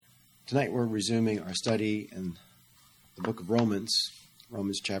Tonight we're resuming our study in the book of Romans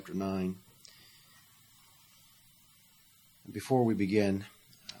chapter 9. Before we begin,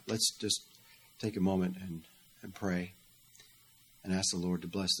 let's just take a moment and pray and ask the Lord to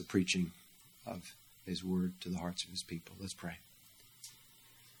bless the preaching of His word to the hearts of His people. Let's pray.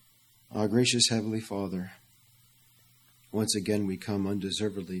 Our gracious Heavenly Father, once again we come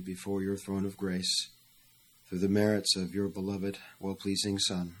undeservedly before your throne of grace through the merits of your beloved, well-pleasing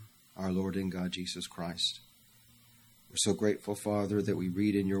Son, our Lord and God, Jesus Christ. We're so grateful, Father, that we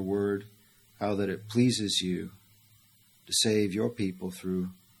read in your word how that it pleases you to save your people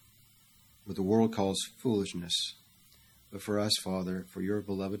through what the world calls foolishness. But for us, Father, for your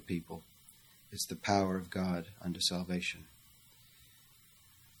beloved people, it's the power of God unto salvation.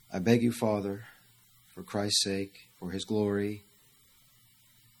 I beg you, Father, for Christ's sake, for his glory,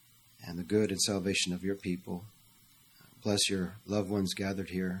 and the good and salvation of your people, bless your loved ones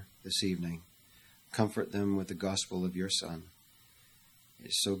gathered here this evening. Comfort them with the gospel of your Son.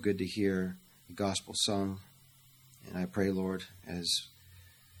 It's so good to hear the gospel sung. And I pray, Lord, as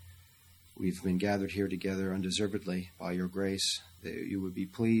we've been gathered here together undeservedly by your grace, that you would be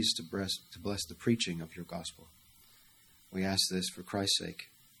pleased to bless the preaching of your gospel. We ask this for Christ's sake.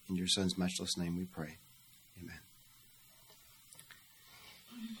 In your Son's matchless name we pray. Amen.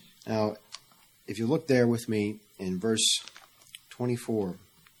 Now, if you look there with me in verse 24,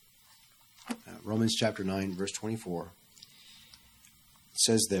 Romans chapter 9, verse 24, it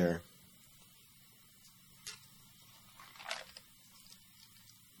says there,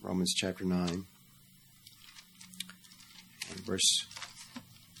 Romans chapter 9, and verse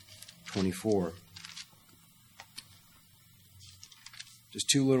 24. Just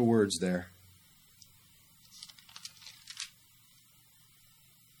two little words there.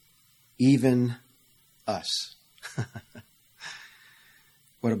 Even us.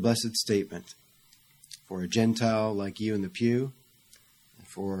 What a blessed statement for a Gentile like you in the pew, and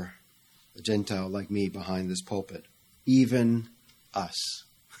for a Gentile like me behind this pulpit. Even us.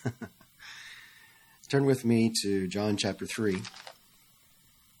 Turn with me to John chapter 3.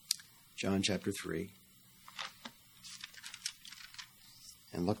 John chapter 3.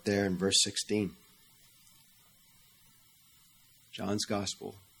 And look there in verse 16. John's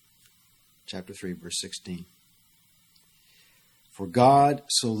Gospel, chapter 3, verse 16. For God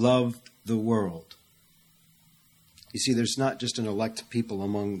so loved the world. You see, there's not just an elect people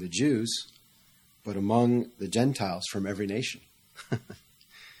among the Jews, but among the Gentiles from every nation.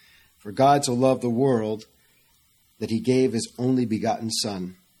 For God so loved the world that he gave his only begotten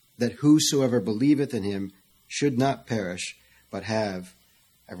Son, that whosoever believeth in him should not perish, but have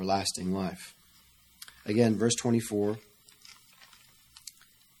everlasting life. Again, verse 24.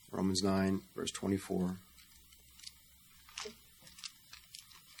 Romans 9, verse 24.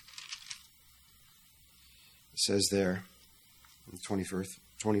 It says there, in the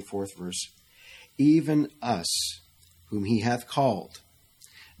 24th verse, even us, whom he hath called,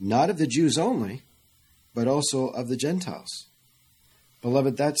 not of the Jews only, but also of the Gentiles.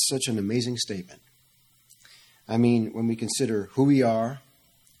 Beloved, that's such an amazing statement. I mean, when we consider who we are,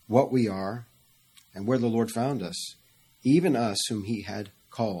 what we are, and where the Lord found us, even us whom he had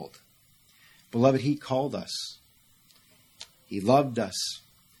called. Beloved, he called us. He loved us.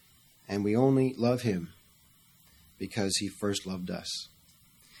 And we only love him because he first loved us.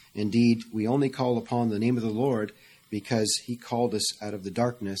 Indeed, we only call upon the name of the Lord because he called us out of the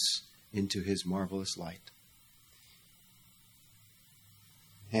darkness into his marvelous light.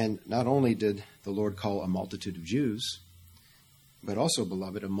 And not only did the Lord call a multitude of Jews, but also,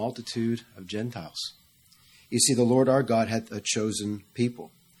 beloved, a multitude of Gentiles. You see, the Lord our God hath a chosen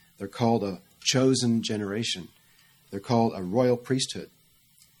people. They're called a chosen generation. They're called a royal priesthood,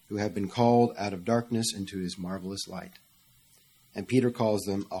 who have been called out of darkness into his marvelous light. And Peter calls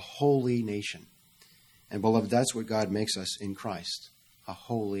them a holy nation. And beloved, that's what God makes us in Christ, a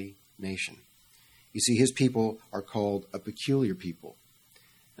holy nation. You see, his people are called a peculiar people.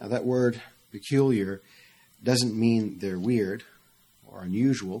 Now that word peculiar doesn't mean they're weird or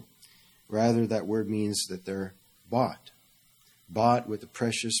unusual. Rather, that word means that they're bought with the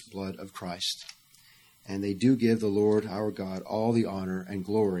precious blood of Christ. And they do give the Lord our God all the honor and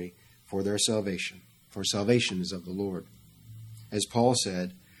glory for their salvation. For salvation is of the Lord. As Paul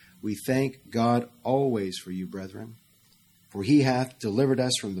said, we thank God always for you, brethren, for he hath delivered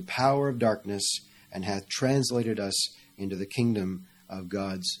us from the power of darkness and hath translated us into the kingdom of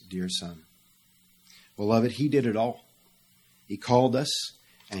God's dear Son. Beloved, he did it all. He called us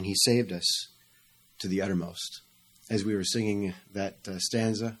and he saved us to the uttermost. As we were singing that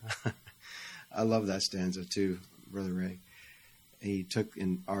stanza, I love that stanza too, Brother Ray. he took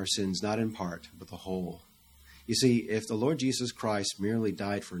in our sins, not in part, but the whole. You see, if the Lord Jesus Christ merely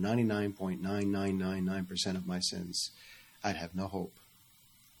died for 99.9999% of my sins, I'd have no hope.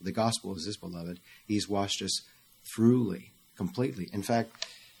 The gospel is this, beloved. He's washed us thoroughly, completely. In fact,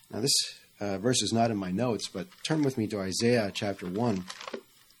 now this verse is not in my notes, but turn with me to Isaiah chapter 1.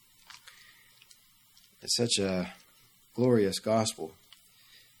 It's such a glorious gospel.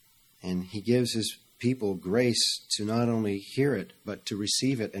 And he gives his people grace to not only hear it, but to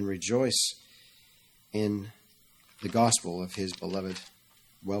receive it and rejoice in the gospel of his beloved,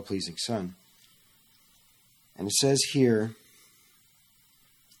 well-pleasing Son. And it says here,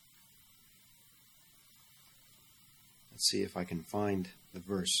 let's see if I can find the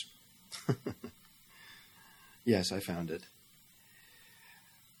verse. Yes, I found it.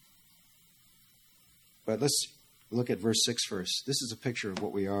 But let's look at verse 6 first. This is a picture of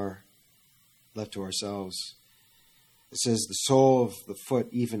what we are left to ourselves. It says, the sole of the foot,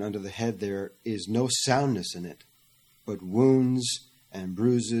 even under the head, there is no soundness in it, but wounds and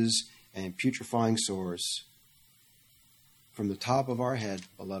bruises and putrefying sores. From the top of our head,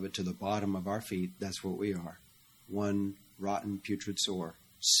 beloved, to the bottom of our feet, that's what we are. One rotten, putrid sore.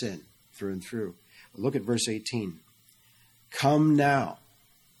 Sin, through and through. But look at verse 18. Come now.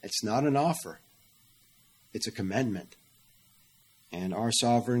 It's not an offer. It's a commandment. And our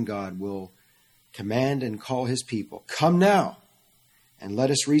sovereign God will command and call his people. Come now, and let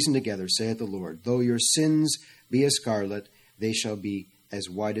us reason together, saith the Lord. Though your sins be as scarlet, they shall be as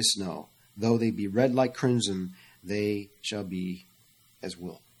white as snow. Though they be red like crimson, they shall be as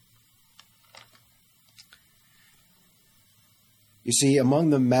wool. You see, among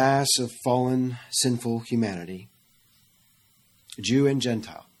the mass of fallen, sinful humanity, Jew and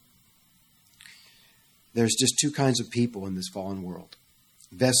Gentile, there's just two kinds of people in this fallen world.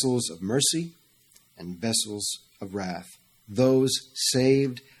 Vessels of mercy and vessels of wrath. Those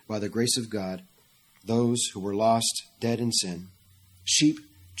saved by the grace of God, those who were lost, dead in sin. Sheep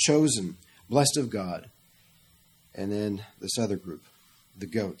chosen, blessed of God. And then this other group, the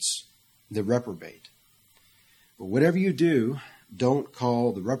goats, the reprobate. But whatever you do, don't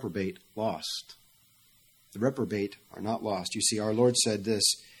call the reprobate lost. The reprobate are not lost. You see, our Lord said this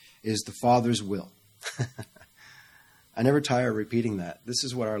is the Father's will. I never tire of repeating that. This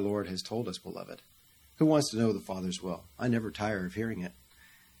is what our Lord has told us, beloved. Who wants to know the Father's will? I never tire of hearing it.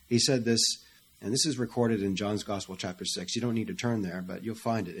 He said this, and this is recorded in John's Gospel, chapter 6. You don't need to turn there, but you'll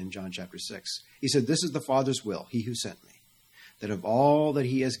find it in John chapter 6. He said, this is the Father's will, he who sent me, that of all that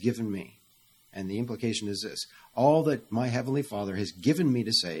he has given me, and the implication is this, all that my heavenly Father has given me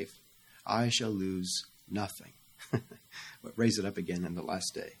to save, I shall lose nothing, but raise it up again in the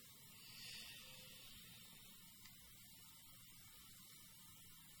last day.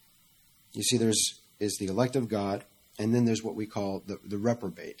 You see, there's the elect of God, and then there's what we call the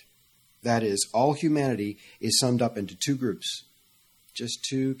reprobate. That is, all humanity is summed up into two groups, just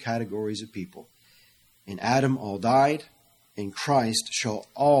two categories of people. In Adam all died, in Christ shall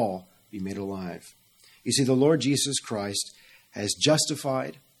all be made alive. You see, the Lord Jesus Christ has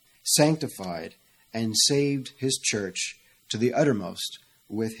justified, sanctified, and saved his church to the uttermost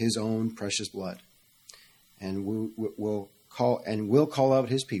with his own precious blood. And will call out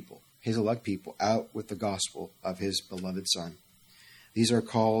his people, his elect people, out with the gospel of his beloved Son. These are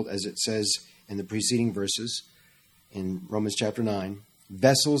called, as it says in the preceding verses, in Romans chapter 9,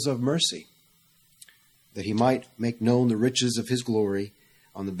 vessels of mercy, that he might make known the riches of his glory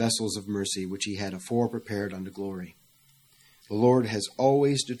on the vessels of mercy which he had afore prepared unto glory. The Lord has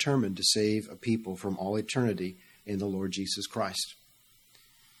always determined to save a people from all eternity in the Lord Jesus Christ.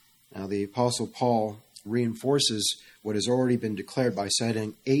 Now, the Apostle Paul reinforces what has already been declared by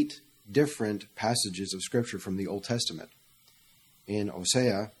citing 8 different passages of Scripture from the Old Testament in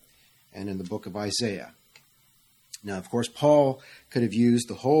Hosea and in the book of Isaiah. Now, of course, Paul could have used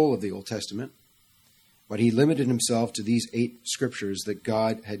the whole of the Old Testament, but he limited himself to these 8 scriptures that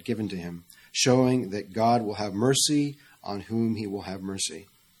God had given to him, showing that God will have mercy on whom he will have mercy.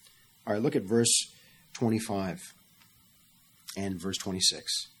 All right, look at verse 25 and verse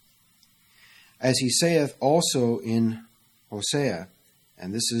 26. As he saith also in Hosea,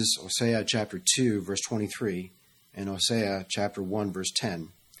 and this is Hosea chapter 2, verse 23, and Hosea chapter 1, verse 10.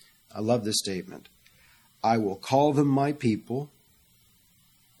 I love this statement. I will call them my people,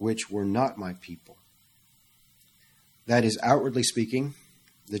 which were not my people. That is, outwardly speaking,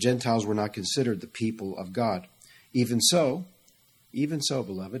 the Gentiles were not considered the people of God. Even so,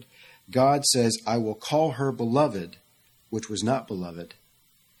 beloved, God says, I will call her beloved, which was not beloved.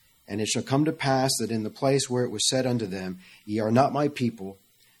 And it shall come to pass that in the place where it was said unto them, Ye are not my people,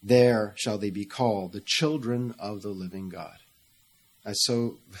 there shall they be called the children of the living God.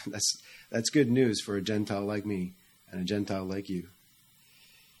 That's good news for a Gentile like me and a Gentile like you.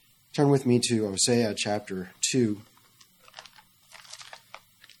 Turn with me to Hosea chapter 2.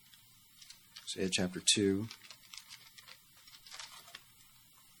 Hosea chapter 2.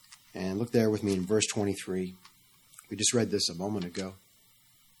 And look there with me in verse 23. We just read this a moment ago.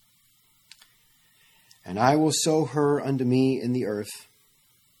 And I will sow her unto me in the earth,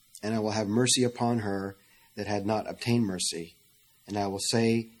 and I will have mercy upon her that had not obtained mercy. And I will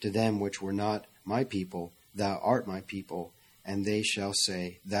say to them which were not my people, Thou art my people, and they shall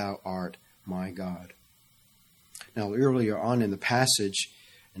say, Thou art my God. Now, earlier on in the passage,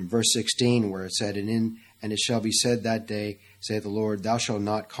 in verse 16, where it said, And it shall be said that day, saith the Lord, Thou shalt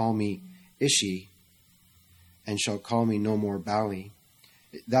not call me Ishi, and shalt call me no more Bali.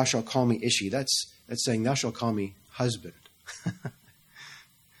 Thou shalt call me Ishi. That's saying, Thou shalt call me husband.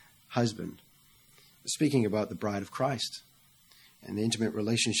 Husband. Speaking about the bride of Christ and the intimate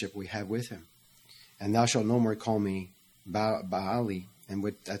relationship we have with him. And thou shalt no more call me Baali, and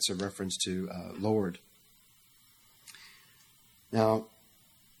that's a reference to Lord. Now,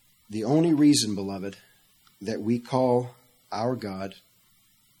 the only reason, beloved, that we call our God,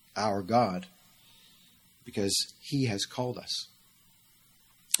 because he has called us.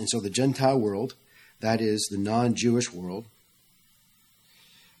 And so the Gentile world, that is the non-Jewish world,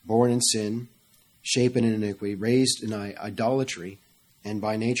 born in sin, shapen in iniquity, raised in idolatry, and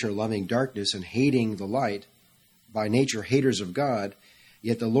by nature loving darkness and hating the light, by nature haters of God,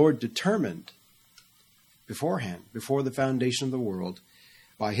 yet the Lord determined beforehand, before the foundation of the world,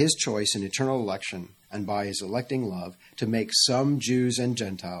 by his choice and eternal election, and by his electing love, to make some Jews and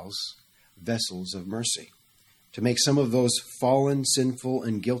Gentiles vessels of mercy, to make some of those fallen, sinful,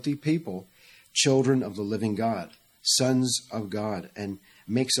 and guilty people children of the living God, sons of God, and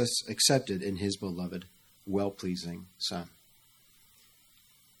makes us accepted in his beloved, well-pleasing Son.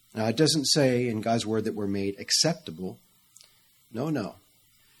 Now, it doesn't say in God's word that we're made acceptable. No.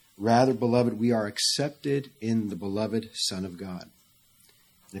 Rather, beloved, we are accepted in the beloved Son of God.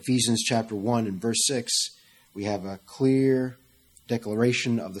 In Ephesians chapter 1 and verse 6, we have a clear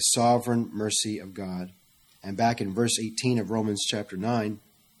declaration of the sovereign mercy of God. And back in verse 18 of Romans chapter 9,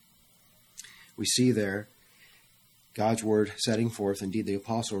 we see there God's word setting forth, indeed the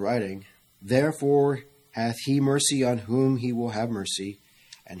apostle writing, Therefore hath he mercy on whom he will have mercy,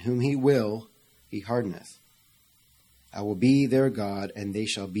 and whom he will, he hardeneth. I will be their God, and they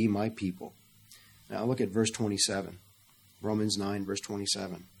shall be my people. Now look at verse 27. Romans 9, verse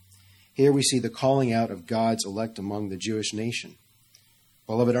 27. Here we see the calling out of God's elect among the Jewish nation.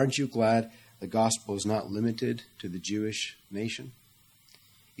 Beloved, aren't you glad the gospel is not limited to the Jewish nation?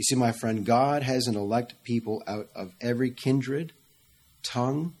 You see, my friend, God has an elect people out of every kindred,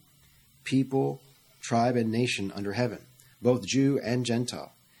 tongue, people, tribe, and nation under heaven, both Jew and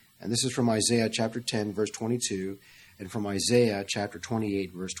Gentile. And this is from Isaiah chapter 10, verse 22, and from Isaiah chapter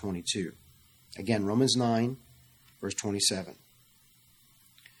 28, verse 22. Again, Romans 9, verse 27.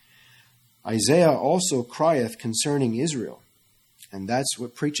 Isaiah also crieth concerning Israel, and that's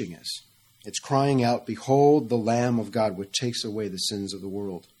what preaching is. It's crying out, Behold the Lamb of God, which takes away the sins of the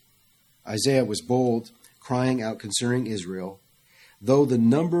world. Isaiah was bold, crying out concerning Israel, Though the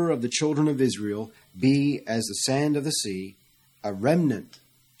number of the children of Israel be as the sand of the sea, a remnant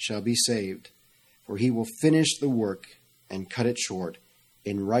shall be saved, for he will finish the work and cut it short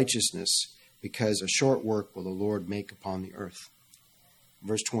in righteousness, because a short work will the Lord make upon the earth.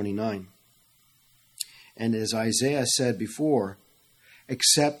 Verse 29. And as Isaiah said before,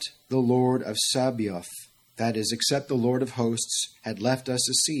 Except the Lord of Sabaoth, that is, except the Lord of hosts, had left us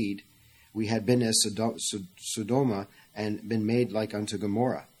a seed, we had been as Sodoma and been made like unto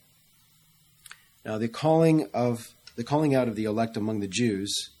Gomorrah. Now the calling out of the elect among the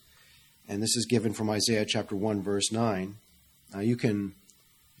Jews, and this is given from Isaiah chapter 1, verse 9. You can,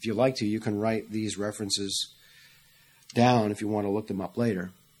 if you like to, you can write these references down if you want to look them up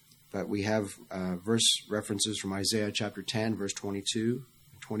later. But we have verse references from Isaiah chapter 10, verse 22,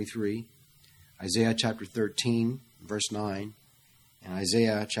 23, Isaiah chapter 13, verse 9, and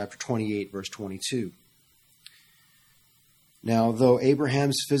Isaiah chapter 28, verse 22. Now, though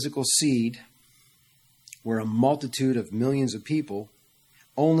Abraham's physical seed were a multitude of millions of people,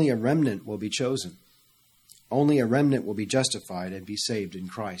 only a remnant will be chosen. Only a remnant will be justified and be saved in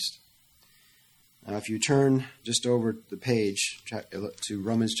Christ. Now, if you turn just over the page to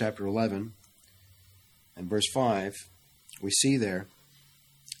Romans chapter 11 and verse 5, we see there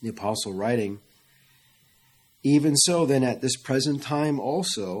the apostle writing, Even so then at this present time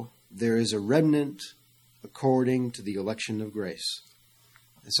also there is a remnant according to the election of grace.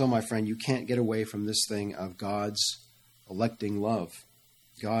 And so, my friend, you can't get away from this thing of God's electing love,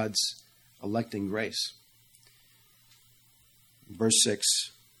 God's electing grace. Verse 6,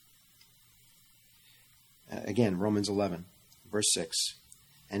 again, Romans 11, verse 6.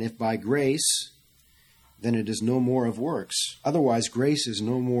 And if by grace, then it is no more of works. Otherwise, grace is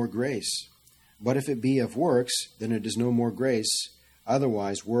no more grace. But if it be of works, then it is no more grace.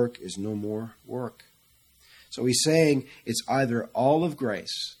 Otherwise, work is no more work. So he's saying it's either all of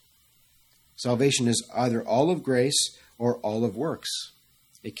grace. Salvation is either all of grace or all of works.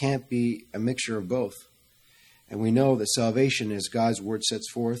 It can't be a mixture of both. And we know that salvation, as God's word sets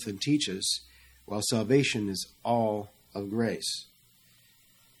forth and teaches, while salvation is all of grace.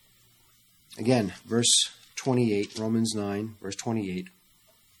 Again, verse 28, Romans 9, verse 28.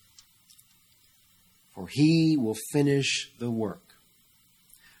 For he will finish the work.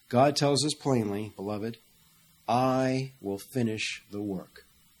 God tells us plainly, beloved, I will finish the work.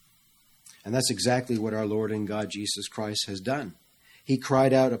 And that's exactly what our Lord and God Jesus Christ has done. He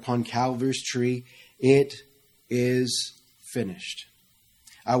cried out upon Calvary's tree, it is finished.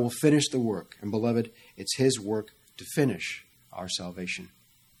 I will finish the work. And beloved, it's his work to finish our salvation.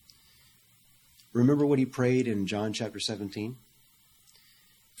 Remember what he prayed in John chapter 17?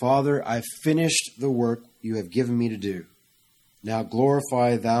 Father, I've finished the work you have given me to do. Now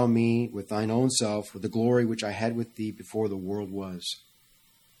glorify thou me with thine own self, with the glory which I had with thee before the world was.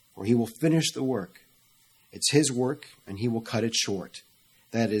 For he will finish the work. It's his work, and he will cut it short.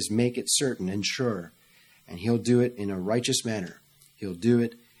 That is, make it certain and sure. And he'll do it in a righteous manner. He'll do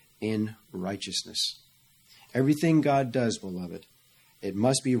it in righteousness. Everything God does, beloved, it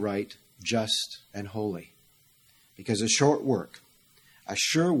must be right, just, and holy. Because a short work, a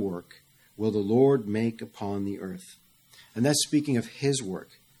sure work, will the Lord make upon the earth. And that's speaking of his work,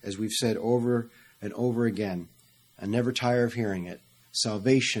 as we've said over and over again, and never tire of hearing it.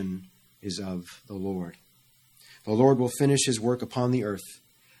 Salvation is of the Lord. The Lord will finish his work upon the earth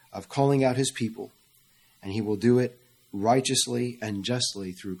of calling out his people, and he will do it righteously and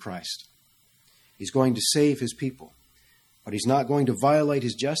justly through Christ. He's going to save his people, but he's not going to violate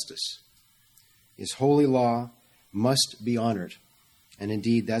his justice. His holy law must be honored. And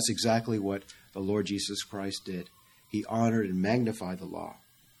indeed, that's exactly what the Lord Jesus Christ did. He honored and magnified the law.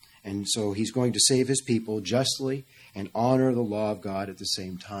 And so he's going to save his people justly and honor the law of God at the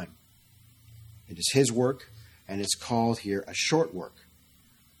same time. It is his work, and it's called here a short work.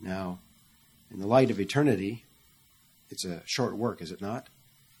 Now, in the light of eternity, it's a short work, is it not?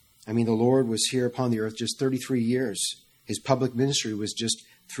 I mean, the Lord was here upon the earth just 33 years. His public ministry was just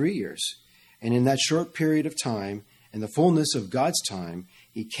 3 years. And in that short period of time, in the fullness of God's time,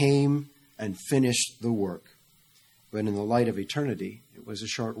 he came and finished the work. But in the light of eternity, it was a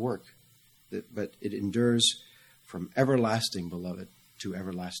short work. But it endures from everlasting, beloved, to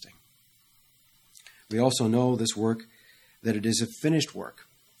everlasting. We also know this work, that it is a finished work,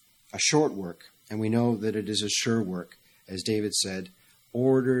 a short work, and we know that it is a sure work, as David said,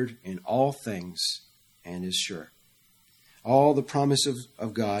 ordered in all things and is sure. All the promises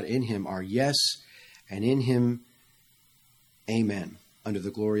of God in him are yes, and in him, amen, under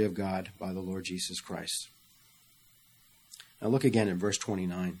the glory of God by the Lord Jesus Christ. Now look again at verse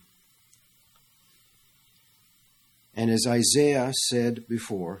 29. And as Isaiah said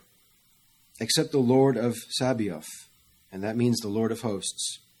before, except the Lord of Sabaoth, and that means the Lord of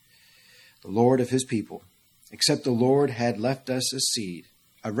hosts, the Lord of his people, except the Lord had left us a seed,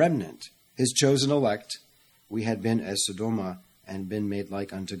 a remnant, his chosen elect, we had been as Sodom and been made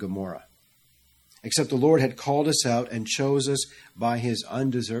like unto Gomorrah. Except the Lord had called us out and chose us by his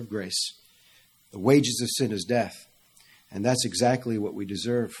undeserved grace. The wages of sin is death, and that's exactly what we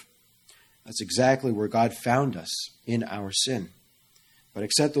deserve. That's exactly where God found us, in our sin. But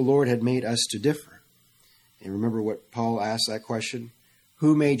except the Lord had made us to differ. And remember what Paul asked that question?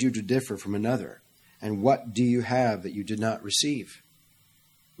 Who made you to differ from another? And what do you have that you did not receive?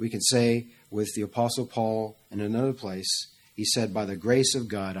 We can say with the Apostle Paul in another place, he said, by the grace of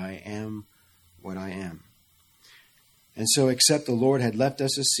God, I am what I am. And so except the Lord had left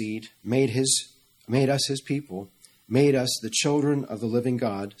us a seed, made us his people, made us the children of the living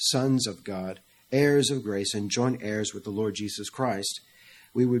God, sons of God, heirs of grace, and joint heirs with the Lord Jesus Christ,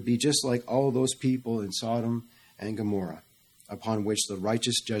 we would be just like all those people in Sodom and Gomorrah, upon which the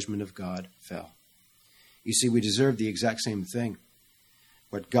righteous judgment of God fell. You see, we deserve the exact same thing.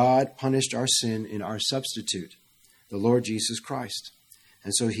 But God punished our sin in our substitute, the Lord Jesus Christ.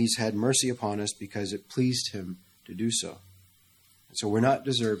 And so he's had mercy upon us because it pleased him to do so. And so we're not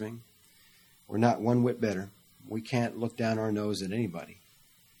deserving. We're not one whit better. We can't look down our nose at anybody.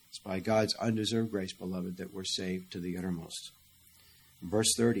 It's by God's undeserved grace, beloved, that we're saved to the uttermost. In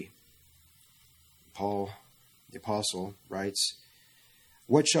verse 30, Paul the apostle, writes,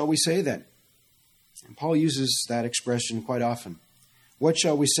 "What shall we say then?" And Paul uses that expression quite often. What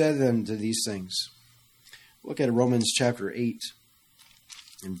shall we say then to these things? Look at Romans chapter 8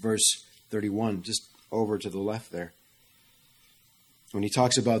 and verse 31, just over to the left there. When he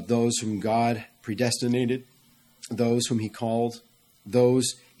talks about those whom God predestinated, those whom he called,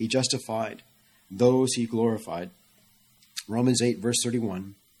 those he justified, those he glorified. Romans 8, verse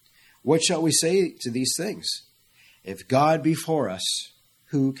 31. What shall we say to these things? If God be for us,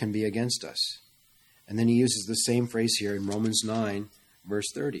 who can be against us? And then he uses the same phrase here in Romans 9,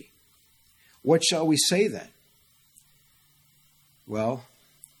 verse 30. What shall we say then? Well,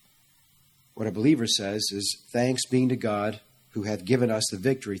 what a believer says is, thanks being to God who hath given us the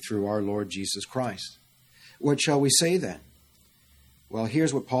victory through our Lord Jesus Christ. What shall we say then? Well,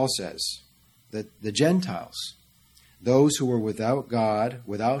 here's what Paul says, that the Gentiles, those who were without God,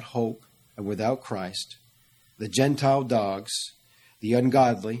 without hope, and without Christ, the Gentile dogs, the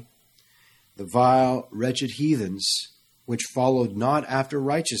ungodly, the vile, wretched heathens, which followed not after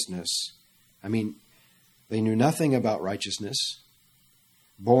righteousness. I mean, they knew nothing about righteousness,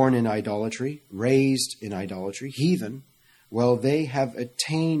 born in idolatry, raised in idolatry, heathen. Well, they have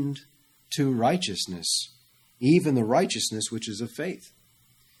attained to righteousness, even the righteousness which is of faith.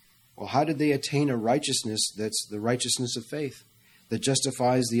 Well, how did they attain a righteousness that's the righteousness of faith, that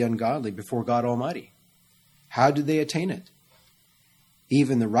justifies the ungodly before God Almighty? How did they attain it?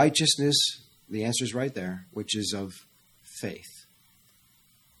 Even the righteousness, the answer is right there, which is of faith.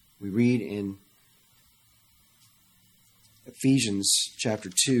 We read in Ephesians chapter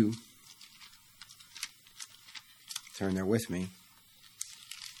 2. Turn there with me.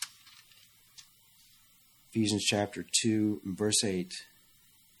 Ephesians chapter 2, verse 8.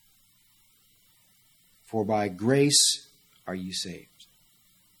 For by grace are you saved.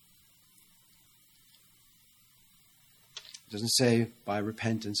 It doesn't say by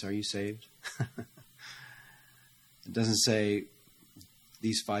repentance are you saved. It doesn't say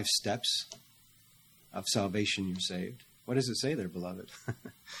these 5 steps of salvation you're saved. What does it say there, beloved?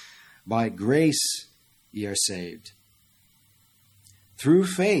 By grace ye are saved, through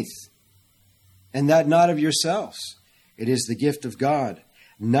faith, and that not of yourselves. It is the gift of God,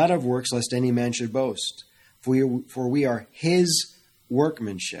 not of works, lest any man should boast. For we are his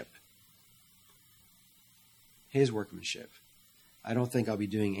workmanship. His workmanship. I don't think I'll be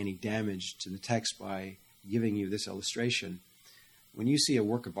doing any damage to the text by giving you this illustration. When you see a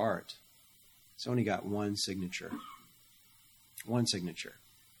work of art, it's only got one signature. One signature.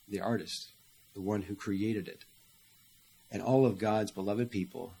 The artist, the one who created it. And all of God's beloved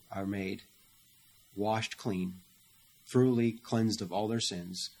people are made washed clean, thoroughly cleansed of all their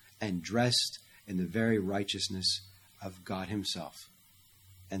sins, and dressed in the very righteousness of God himself.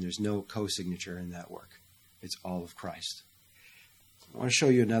 And there's no co-signature in that work. It's all of Christ. I want to show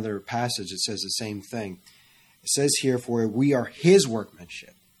you another passage that says the same thing. It says here, for we are his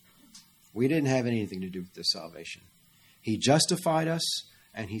workmanship. We didn't have anything to do with this salvation. He justified us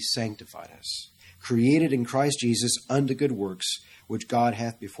and he sanctified us, created in Christ Jesus unto good works, which God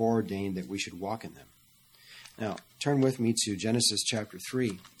hath before ordained that we should walk in them. Now, turn with me to Genesis chapter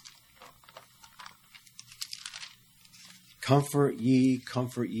 3. Comfort ye,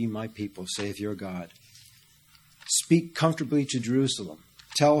 my people, saith your God. Speak comfortably to Jerusalem.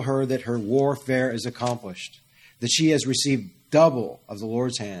 Tell her that her warfare is accomplished, that she has received double of the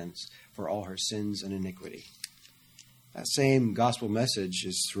Lord's hands for all her sins and iniquity. That same gospel message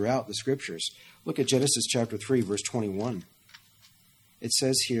is throughout the Scriptures. Look at Genesis chapter 3, verse 21. It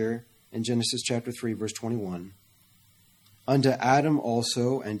says here in Genesis chapter 3, verse 21, Unto Adam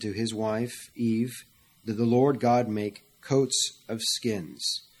also and to his wife Eve did the Lord God make coats of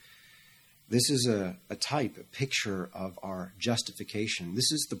skins. This is a type, a picture of our justification.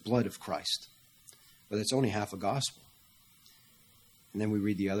 This is the blood of Christ. But it's only half a gospel. And then we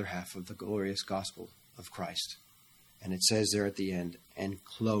read the other half of the glorious gospel of Christ. And it says there at the end, and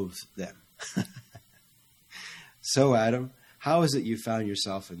clothe them. So, Adam, how is it you found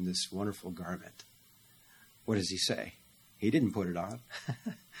yourself in this wonderful garment? What does he say? He didn't put it on.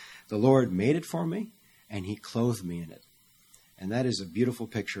 The Lord made it for me, and he clothed me in it. And that is a beautiful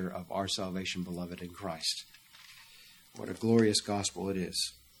picture of our salvation, beloved, in Christ. What a glorious gospel it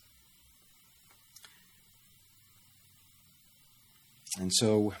is. And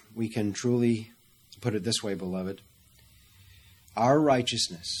so we can truly put it this way, beloved. Our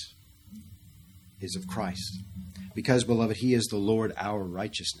righteousness is of Christ. Because, beloved, he is the Lord, our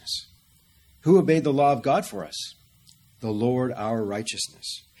righteousness. Who obeyed the law of God for us? The Lord, our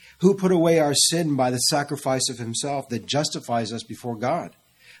righteousness. Who put away our sin by the sacrifice of himself that justifies us before God?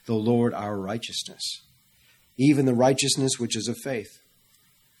 The Lord, our righteousness. even the righteousness which is of faith.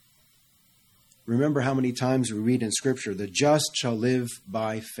 Remember how many times we read in Scripture, the just shall live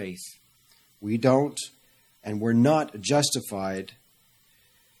by faith. We don't, and we're not justified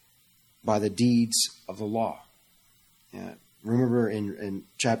by the deeds of the law. Remember in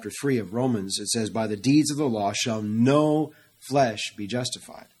chapter 3 of Romans, it says, by the deeds of the law shall no flesh be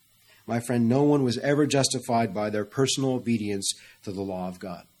justified. My friend, no one was ever justified by their personal obedience to the law of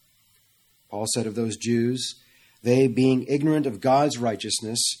God. Paul said of those Jews, they, being ignorant of God's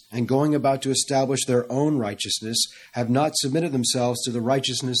righteousness and going about to establish their own righteousness, have not submitted themselves to the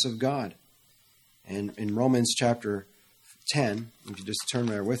righteousness of God. And in Romans chapter 10, if you just turn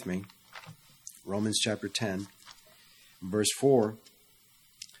there with me, Romans chapter 10, verse 4,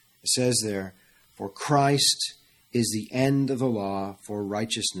 it says there, for Christ is the end of the law for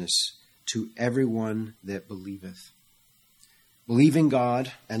righteousness to everyone that believeth. Believing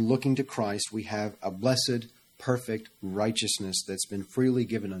God and looking to Christ, we have a blessed, perfect righteousness that's been freely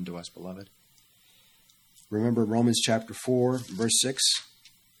given unto us, beloved. Remember Romans chapter 4, verse 6?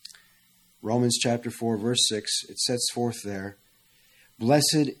 Romans chapter 4, verse 6, it sets forth there,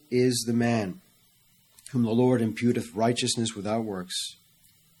 blessed is the man whom the Lord imputeth righteousness without works.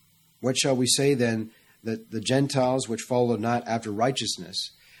 What shall we say then, that the Gentiles which follow not after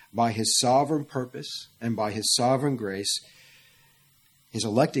righteousness, by his sovereign purpose and by his sovereign grace, his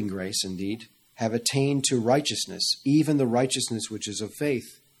electing grace indeed, have attained to righteousness, even the righteousness which is of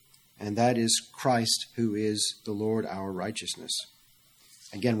faith, and that is Christ, who is the Lord our righteousness.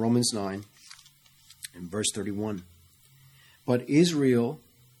 Again, Romans 9 and verse 31. But Israel,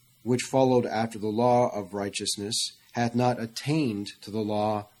 which followed after the law of righteousness, hath not attained to the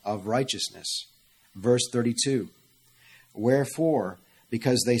law of righteousness. Verse 32. Wherefore,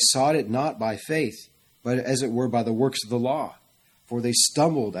 because they sought it not by faith, but as it were by the works of the law, for they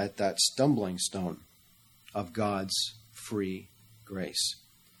stumbled at that stumbling stone of God's free grace.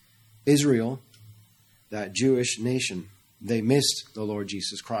 Israel, that Jewish nation, they missed the Lord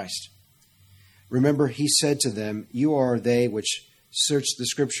Jesus Christ. Remember, he said to them, you are they which search the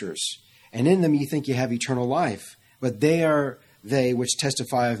Scriptures, and in them you think you have eternal life, but they are they which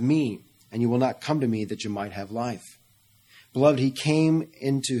testify of me, and you will not come to me that you might have life. Beloved, he came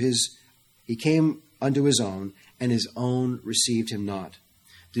unto his own, and his own received him not.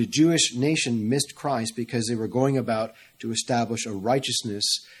 The Jewish nation missed Christ because they were going about to establish a righteousness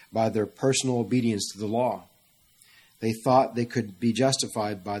by their personal obedience to the law. They thought they could be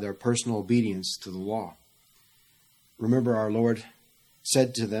justified by their personal obedience to the law. Remember, our Lord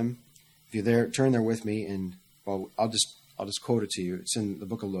said to them, if you're there, turn there with me, and I'll just quote it to you. It's in the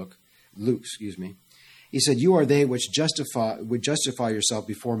book of Luke. He said, you are they which would justify yourself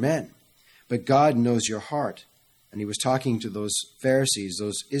before men, but God knows your heart. And he was talking to those Pharisees,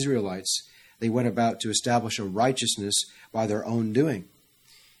 those Israelites. They went about to establish a righteousness by their own doing.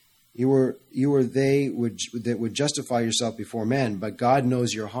 You were they that would justify yourself before men, but God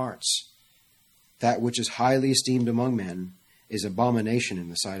knows your hearts. That which is highly esteemed among men is abomination in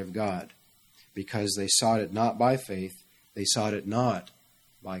the sight of God, because they sought it not by faith, they sought it not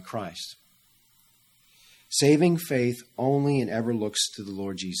by Christ. Saving faith only and ever looks to the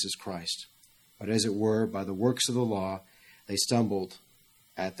Lord Jesus Christ. But as it were, by the works of the law, they stumbled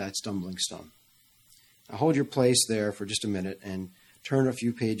at that stumbling stone. Now hold your place there for just a minute and turn a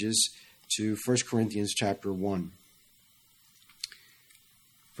few pages to 1 Corinthians chapter 1.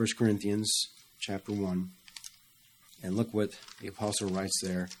 1 Corinthians chapter 1. And look what the apostle writes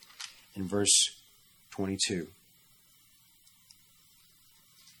there in verse 22.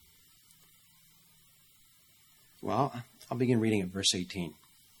 Well, I'll begin reading at verse 18.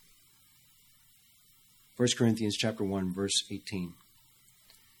 1 Corinthians chapter 1, verse 18.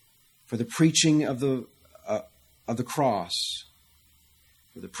 For the preaching of the cross,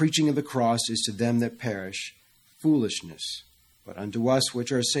 is to them that perish foolishness, but unto us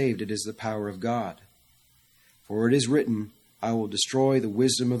which are saved it is the power of God. For it is written, I will destroy the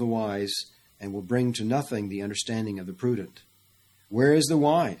wisdom of the wise, and will bring to nothing the understanding of the prudent. Where is the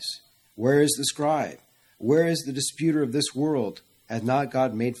wise? Where is the scribe? Where is the disputer of this world? Hath not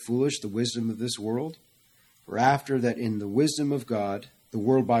God made foolish the wisdom of this world? For after that in the wisdom of God, the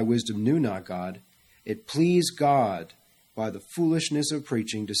world by wisdom knew not God, it pleased God by the foolishness of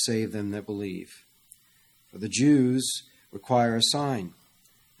preaching to save them that believe. For the Jews require a sign,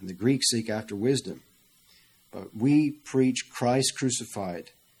 and the Greeks seek after wisdom. But we preach Christ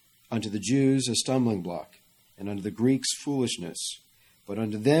crucified, unto the Jews a stumbling block, and unto the Greeks foolishness. But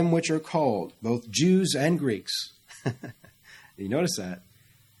unto them which are called, both Jews and Greeks. You notice that?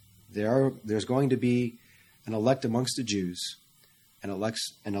 There's going to be an elect amongst the Jews, and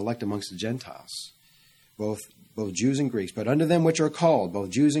elect amongst the Gentiles. both Jews and Greeks, but unto them which are called, both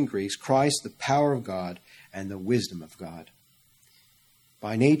Jews and Greeks, Christ, the power of God and the wisdom of God.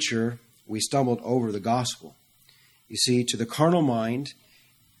 By nature, we stumbled over the gospel. You see, to the carnal mind,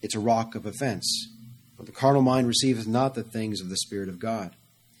 it's a rock of offense. For the carnal mind receiveth not the things of the Spirit of God.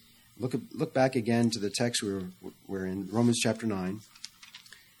 Look back again to the text we're in, Romans chapter 9.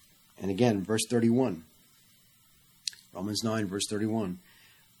 And again, verse 31. Romans 9, verse 31.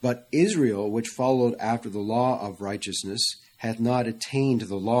 But Israel, which followed after the law of righteousness, hath not attained to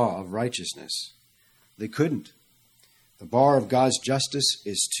the law of righteousness. They couldn't. The bar of God's justice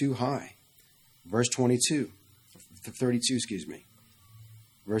is too high. Verse 32.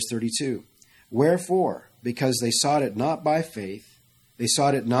 Verse 32. Wherefore, because they sought it not by faith, they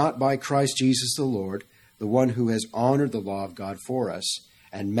sought it not by Christ Jesus the Lord, the one who has honored the law of God for us,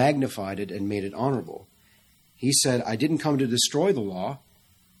 and magnified it and made it honorable. He said, I didn't come to destroy the law,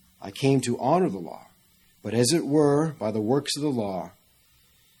 I came to honor the law, but as it were by the works of the law,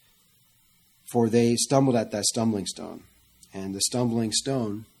 for they stumbled at that stumbling stone. And the stumbling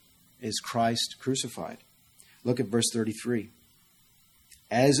stone is Christ crucified. Look at verse 33.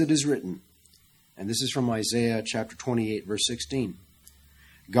 As it is written, and this is from Isaiah chapter 28, verse 16.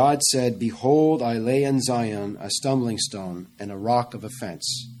 God said, Behold, I lay in Zion a stumbling stone and a rock of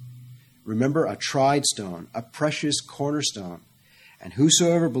offense. Remember, a tried stone, a precious cornerstone, and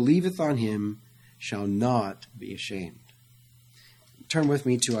whosoever believeth on him shall not be ashamed. Turn with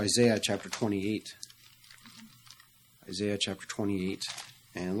me to Isaiah chapter 28. Isaiah chapter 28,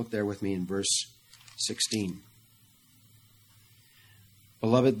 and look there with me in verse 16.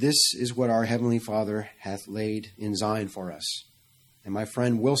 Beloved, this is what our Heavenly Father hath laid in Zion for us. And my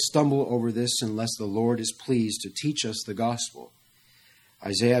friend, we'll stumble over this unless the Lord is pleased to teach us the gospel.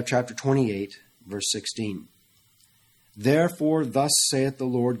 Isaiah chapter 28, verse 16. Therefore thus saith the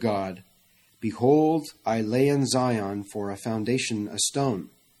Lord God, Behold, I lay in Zion for a foundation a stone,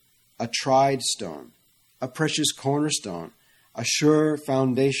 a tried stone, a precious cornerstone, a sure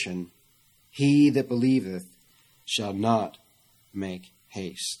foundation. He that believeth shall not make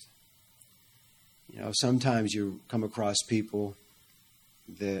haste. Sometimes you come across people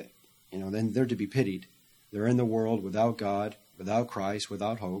that, then they're to be pitied. They're in the world without God, without Christ,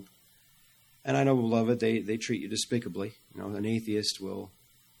 without hope. And I know, beloved, they treat you despicably. An atheist will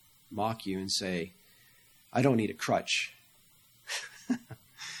mock you and say, I don't need a crutch.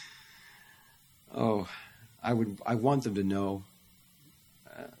 Oh, I want them to know,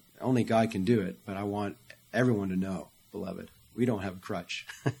 only God can do it, but I want everyone to know, beloved, we don't have a crutch.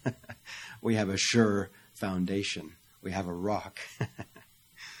 We have a sure foundation. We have a rock.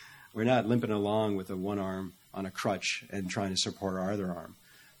 We're not limping along with one arm on a crutch and trying to support our other arm.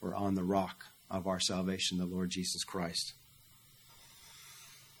 We're on the rock of our salvation, the Lord Jesus Christ.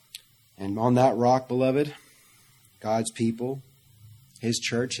 And on that rock, beloved, God's people, His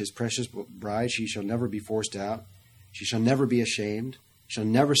church, His precious bride, she shall never be forced out. She shall never be ashamed. Shall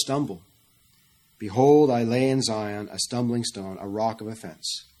never stumble. Behold, I lay in Zion a stumbling stone, a rock of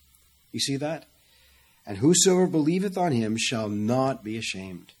offense. You see that? And whosoever believeth on him shall not be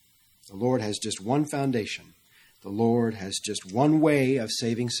ashamed. The Lord has just one foundation. The Lord has just one way of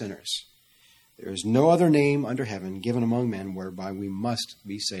saving sinners. There is no other name under heaven given among men whereby we must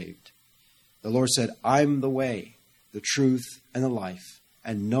be saved. The Lord said, I'm the way, the truth, and the life,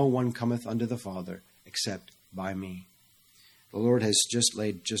 and no one cometh unto the Father except by me. The Lord has just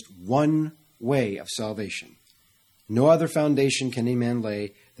laid just one way of salvation. No other foundation can any man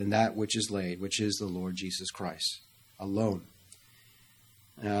lay than that which is laid, which is the Lord Jesus Christ alone.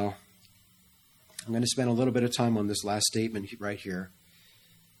 Now, I'm going to spend a little bit of time on this last statement right here.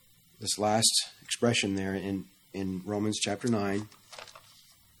 This last expression there in Romans chapter 9,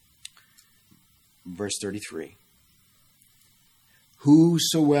 verse 33.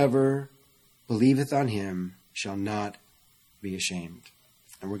 Whosoever believeth on him shall not be ashamed.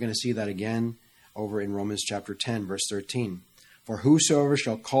 And we're going to see that again over in Romans chapter 10, verse 13. For whosoever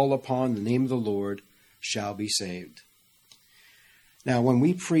shall call upon the name of the Lord shall be saved. Now, when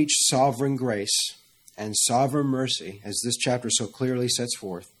we preach sovereign grace and sovereign mercy, as this chapter so clearly sets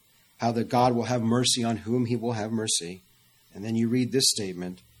forth, how that God will have mercy on whom he will have mercy, and then you read this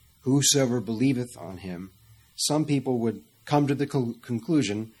statement, whosoever believeth on him, some people would come to the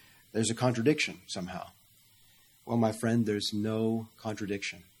conclusion there's a contradiction somehow. Well, my friend, there's no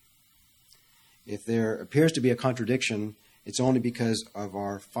contradiction. If there appears to be a contradiction, it's only because of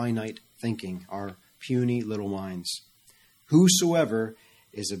our finite thinking, our puny little minds. Whosoever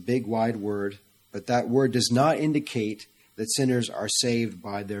is a big, wide word, but that word does not indicate that sinners are saved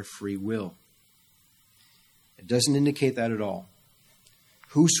by their free will. It doesn't indicate that at all.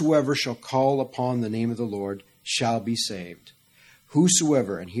 Whosoever shall call upon the name of the Lord shall be saved.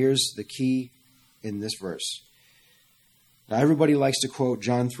 Whosoever, and here's the key in this verse. Now everybody likes to quote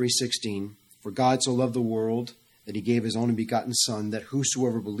John 3:16, for God so loved the world that he gave his only begotten Son, that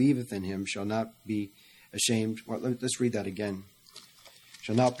whosoever believeth in him shall not be ashamed. Well, let's read that again.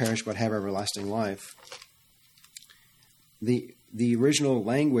 Shall not perish but have everlasting life. The original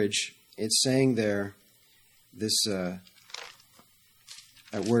language, it's saying there, this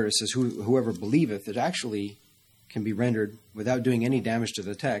that word, it says whoever believeth, it actually can be rendered without doing any damage to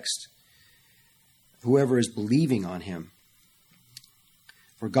the text. Whoever is believing on him.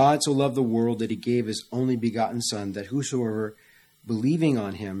 For God so loved the world that he gave his only begotten Son, that whosoever believing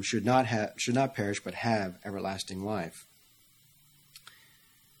on him should not perish but have everlasting life.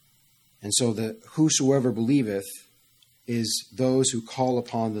 And so the whosoever believeth is those who call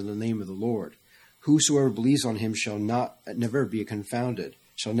upon the name of the Lord. Whosoever believes on him shall never be confounded,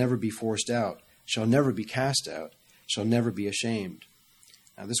 shall never be forced out, shall never be cast out, shall never be ashamed.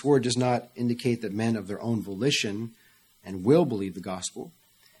 Now, this word does not indicate that men of their own volition and will believe the gospel.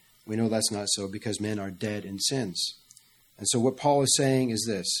 We know that's not so because men are dead in sins. And so what Paul is saying is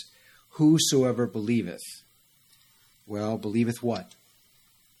this: whosoever believeth. Well, believeth what?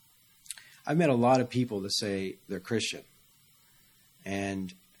 I've met a lot of people that say they're Christian,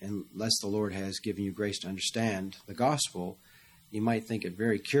 and unless the Lord has given you grace to understand the gospel, you might think it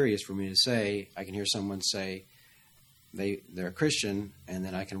very curious for me to say, I can hear someone say they're a Christian, and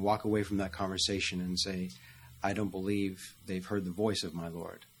then I can walk away from that conversation and say, I don't believe they've heard the voice of my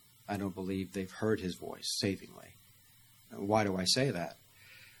Lord. I don't believe they've heard his voice savingly. Why do I say that?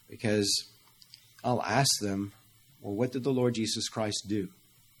 Because I'll ask them, well, what did the Lord Jesus Christ do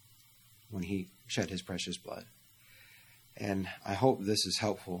when he shed his precious blood? And I hope this is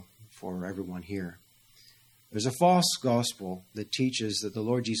helpful for everyone here. There's a false gospel that teaches that the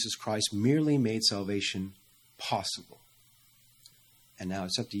Lord Jesus Christ merely made salvation possible. And now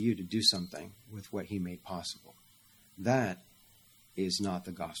it's up to you to do something with what he made possible. That is not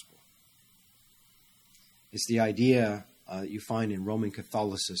the gospel. It's the idea that you find in Roman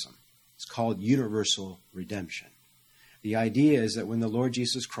Catholicism. It's called universal redemption. The idea is that when the Lord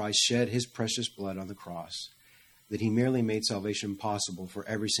Jesus Christ shed his precious blood on the cross, that he merely made salvation possible for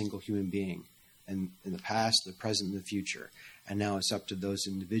every single human being, and in the past, the present, and the future. And now it's up to those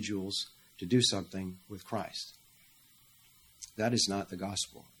individuals to do something with Christ. That is not the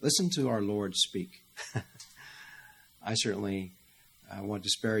gospel. Listen to our Lord speak. I certainly want to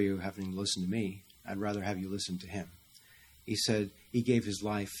spare you having to listen to me. I'd rather have you listen to him. He said he gave his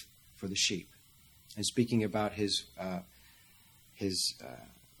life for the sheep. And speaking about his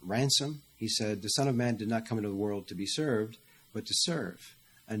ransom, he said, the Son of Man did not come into the world to be served, but to serve,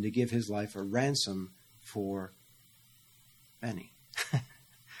 and to give his life a ransom for many.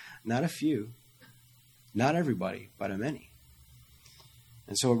 Not a few, not everybody, but a many.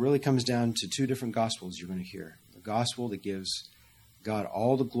 And so it really comes down to two different gospels you're going to hear. The gospel that gives God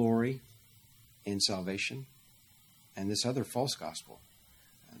all the glory in salvation, and this other false gospel.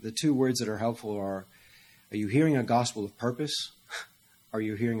 The two words that are helpful are you hearing a gospel of purpose? Or are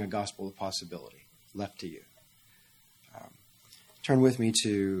you hearing a gospel of possibility left to you? Turn with me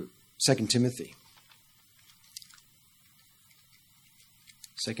to 2 Timothy.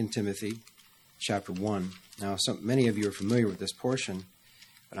 2 Timothy chapter 1. Now, many of you are familiar with this portion,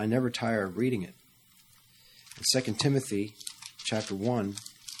 but I never tire of reading it. In 2 Timothy chapter 1,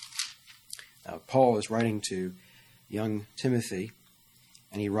 Paul is writing to young Timothy,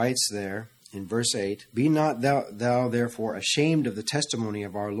 and he writes there in verse 8, Be not thou therefore ashamed of the testimony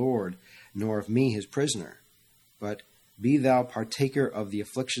of our Lord, nor of me his prisoner, but be thou partaker of the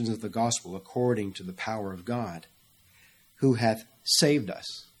afflictions of the gospel according to the power of God, who hath saved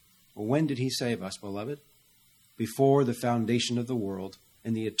us. Well, when did he save us, beloved? Before the foundation of the world,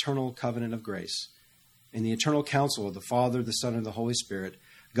 in the eternal covenant of grace, in the eternal counsel of the Father, the Son, and the Holy Spirit.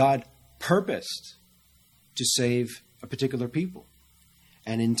 God purposed to save a particular people.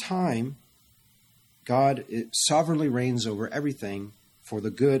 And in time, God sovereignly reigns over everything for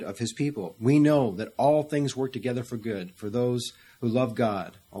the good of his people. We know that all things work together for good for those who love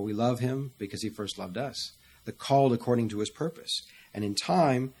God. Well, we love him because he first loved us. The called according to his purpose. And in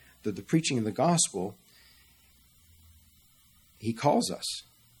time, the preaching of the gospel, he calls us.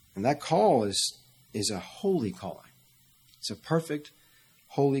 And that call is a holy calling. It's a perfect,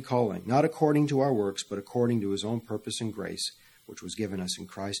 holy calling. Not according to our works, but according to his own purpose and grace, which was given us in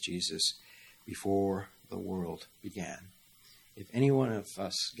Christ Jesus before the world began. If any one of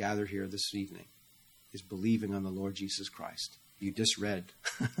us gathered here this evening is believing on the Lord Jesus Christ, you just read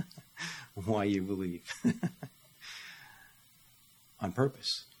why you believe. on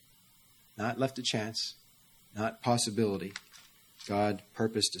purpose, not left to chance, not possibility. God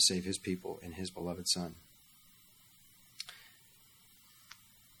purposed to save his people in his beloved Son.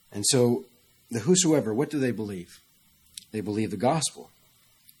 And so the whosoever, what do they believe? They believe the gospel.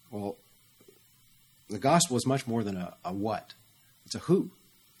 Well, the gospel is much more than a what. It's a who.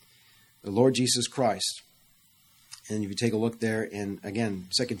 The Lord Jesus Christ. And if you take a look there in, again,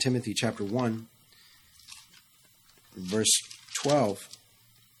 2 Timothy chapter 1, verse 12.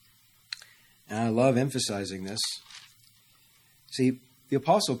 And I love emphasizing this. See, the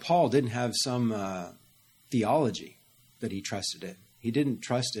Apostle Paul didn't have some theology that he trusted in. He didn't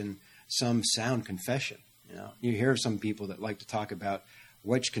trust in some sound confession. You hear some people that like to talk about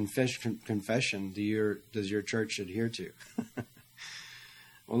which confession does your church adhere to.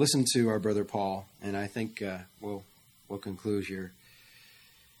 Well, listen to our brother Paul, and I think we'll conclude here.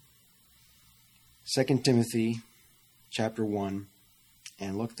 2 Timothy chapter 1,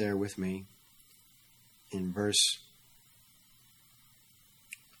 and look there with me in verse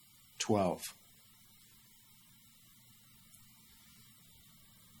 12.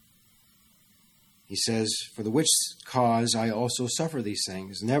 He says, "For the which cause I also suffer these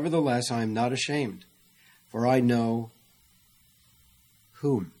things. Nevertheless, I am not ashamed, for I know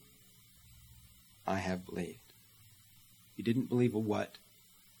whom I have believed." He didn't believe a what.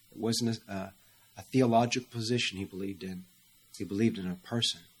 It wasn't a theological position he believed in. He believed in a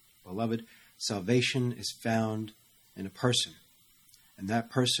person. Beloved, salvation is found in a person, and that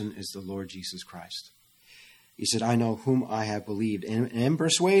person is the Lord Jesus Christ. He said, "I know whom I have believed, and am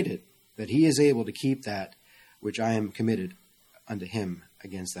persuaded that he is able to keep that which I am committed unto him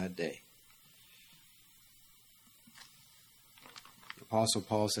against that day." The Apostle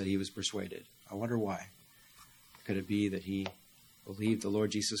Paul said he was persuaded. I wonder why. Could it be that he believed the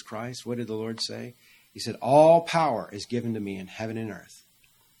Lord Jesus Christ? What did the Lord say? He said, "All power is given to me in heaven and earth."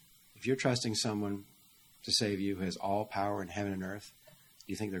 If you're trusting someone to save you who has all power in heaven and earth, do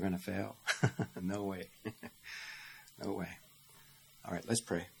you think they're going to fail? No way. No way. All right, let's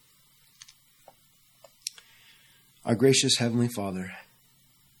pray. Our gracious Heavenly Father,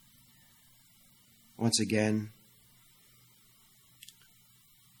 once again,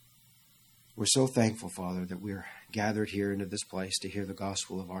 we're so thankful, Father, that we're gathered here into this place to hear the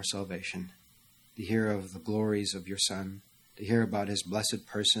gospel of our salvation, to hear of the glories of your Son, to hear about his blessed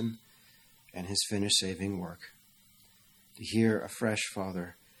person and his finished saving work, to hear afresh,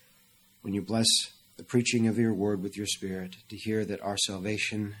 Father, when you bless the preaching of your word with your Spirit, to hear that our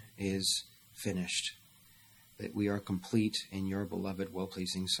salvation is finished, that we are complete in your beloved,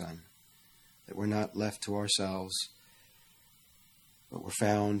 well-pleasing Son, that we're not left to ourselves, but we're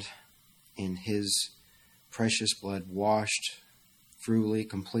found in his precious blood, washed freely,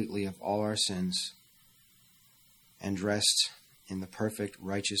 completely of all our sins, and dressed in the perfect,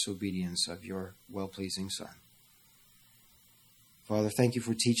 righteous obedience of your well-pleasing Son. Father, thank you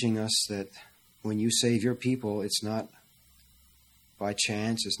for teaching us that when you save your people, it's not by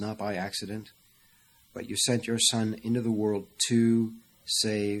chance, it's not by accident, but you sent your Son into the world to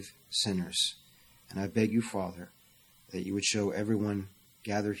save sinners. And I beg you, Father, that you would show everyone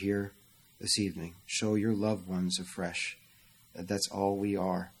gathered here this evening, show your loved ones afresh, that that's all we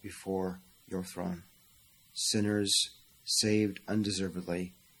are before your throne. Sinners saved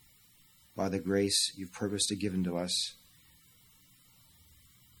undeservedly by the grace you've purposed to give to us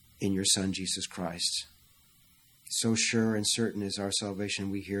in your Son, Jesus Christ. So sure and certain is our salvation,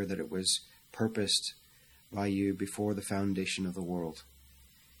 we hear that it was purposed by you before the foundation of the world.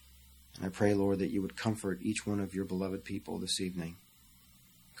 And I pray, Lord, that you would comfort each one of your beloved people this evening.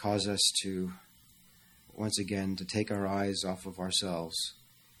 Cause us to, once again, to take our eyes off of ourselves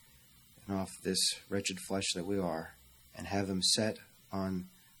and off this wretched flesh that we are, and have them set on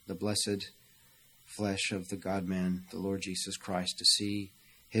the blessed flesh of the God-man, the Lord Jesus Christ, to see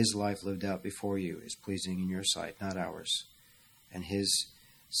his life lived out before you is pleasing in your sight, not ours, and his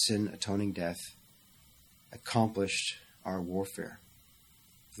sin-atoning death accomplished our warfare.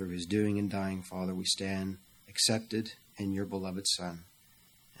 Through his doing and dying, Father, we stand accepted in your beloved Son.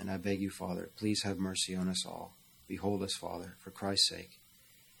 And I beg you, Father, please have mercy on us all. Behold us, Father, for Christ's sake.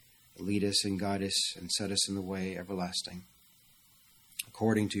 Lead us and guide us and set us in the way everlasting.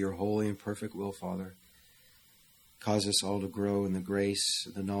 According to your holy and perfect will, Father, cause us all to grow in the grace,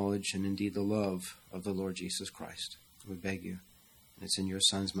 the knowledge, and indeed the love of the Lord Jesus Christ. We beg you. And it's in your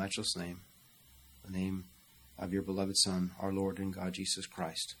Son's matchless name, the name of your beloved Son, our Lord and God Jesus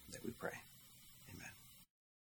Christ, that we pray.